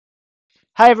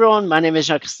Hi everyone, my name is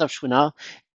Jean-Christophe.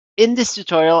 In this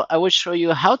tutorial, I will show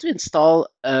you how to install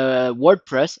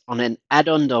WordPress on an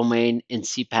add-on domain in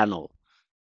cPanel.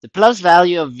 The plus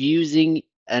value of using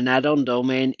an add-on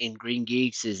domain in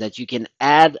GreenGeeks is that you can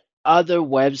add other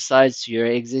websites to your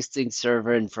existing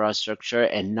server infrastructure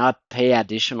and not pay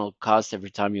additional costs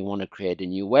every time you want to create a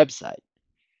new website.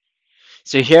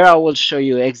 So here I will show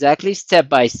you exactly step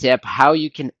by step how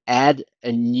you can add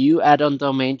a new add-on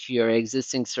domain to your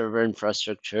existing server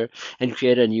infrastructure and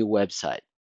create a new website.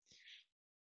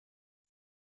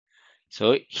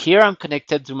 So here I'm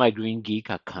connected to my GreenGeek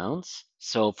accounts.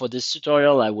 So for this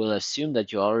tutorial, I will assume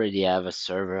that you already have a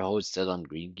server hosted on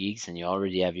GreenGeeks and you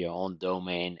already have your own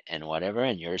domain and whatever,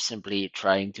 and you're simply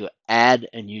trying to add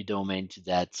a new domain to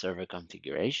that server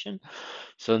configuration.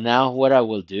 So now what I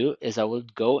will do is I will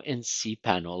go in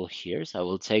cPanel here. So I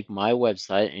will take my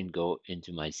website and go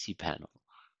into my cPanel.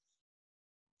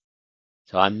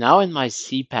 So I'm now in my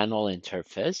cPanel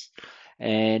interface,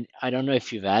 and I don't know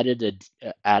if you've added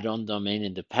an add-on domain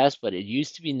in the past, but it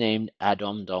used to be named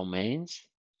add-on domains.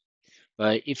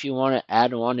 But if you want to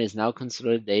add one, is now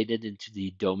consolidated into the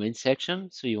domain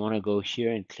section. So you want to go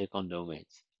here and click on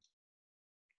domains.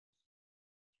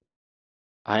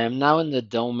 I am now in the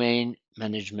domain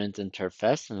management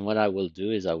interface, and what I will do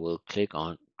is I will click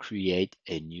on create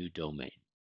a new domain.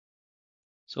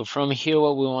 So from here,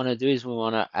 what we want to do is we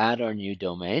want to add our new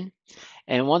domain.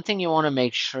 And one thing you want to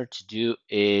make sure to do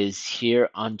is here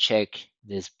uncheck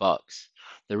this box.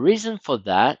 The reason for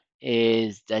that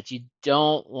is that you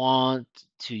don't want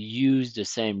to use the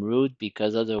same root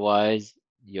because otherwise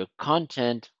your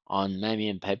content on Mammy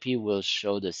and Peppy will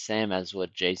show the same as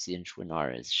what JC and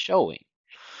Schwinar is showing.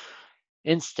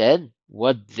 Instead,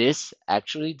 what this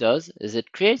actually does is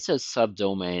it creates a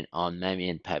subdomain on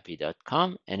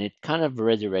mammyandpeppy.com and it kind of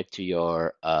redirects to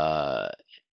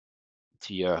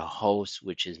your host,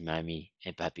 which is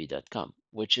mammyandpeppy.com,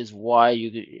 which is what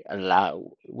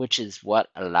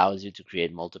allows you to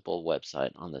create multiple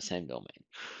websites on the same domain.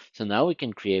 So now we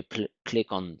can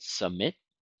click on submit.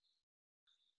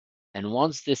 And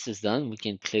once this is done, we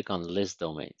can click on list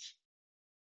domains.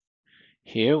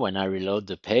 Here, when I reload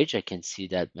the page, I can see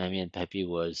that Mammy and Peppy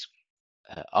was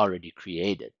already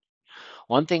created.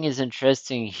 One thing is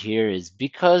interesting here is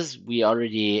because we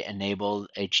already enabled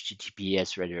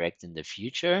HTTPS redirect in the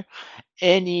future,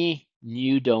 any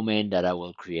new domain that I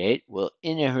will create will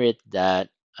inherit that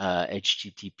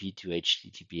HTTP to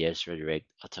HTTPS redirect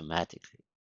automatically.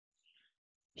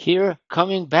 Here,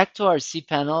 coming back to our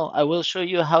cPanel, I will show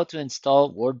you how to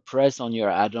install WordPress on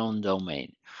your add-on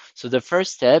domain. So the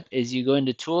first step is you go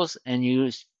into Tools and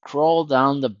you scroll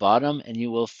down the bottom and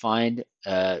you will find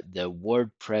the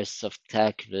WordPress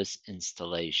Softaculous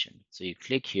installation. So you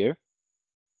click here.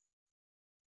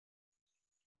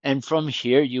 And from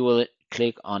here, you will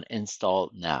click on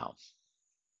Install Now.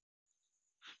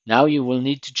 Now you will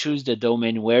need to choose the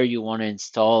domain where you want to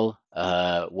install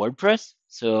WordPress.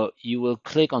 So you will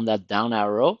click on that down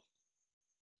arrow.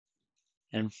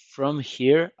 And from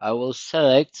here, I will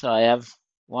select, so I have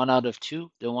one out of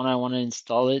two. The one I want to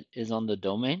install it is on the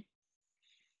domain.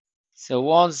 So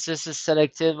once this is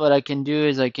selected, what I can do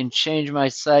is I can change my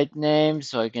site name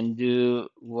so I can do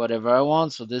whatever I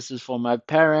want. So this is for my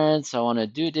parents. I want to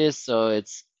do this. So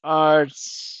it's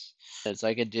arts. So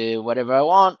I can do whatever I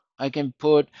want. I can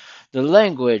put the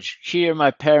language. Here my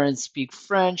parents speak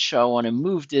French. I want to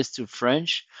move this to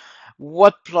French.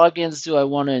 What plugins do I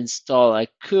want to install? I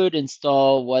could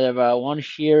install whatever I want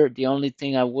here. The only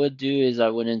thing I would do is I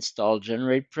would install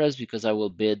GeneratePress because I will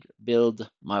build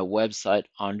my website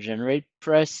on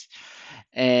GeneratePress,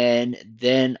 and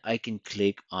then I can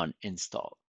click on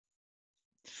install.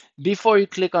 Before you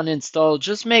click on install,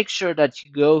 just make sure that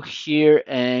you go here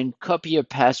and copy your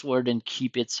password and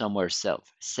keep it somewhere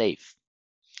safe.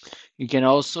 You can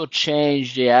also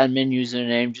change the admin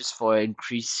username just for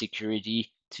increased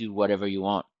security to whatever you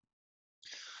want.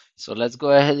 So let's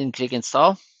go ahead and click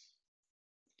install.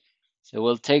 So it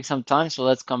will take some time, so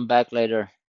let's come back later.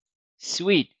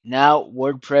 Sweet, now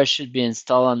WordPress should be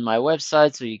installed on my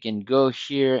website, so you can go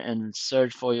here and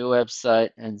search for your website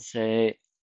and say,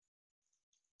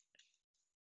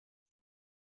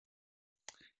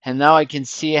 and now I can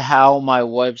see how my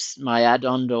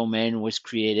add-on domain was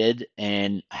created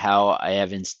and how I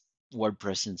have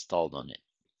WordPress installed on it.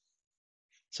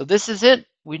 So this is it.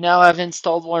 We now have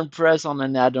installed WordPress on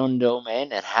an add-on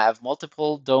domain and have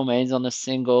multiple domains on a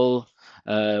single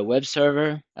web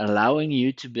server, allowing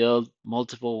you to build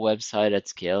multiple websites at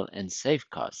scale and save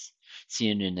costs. See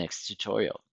you in the next tutorial.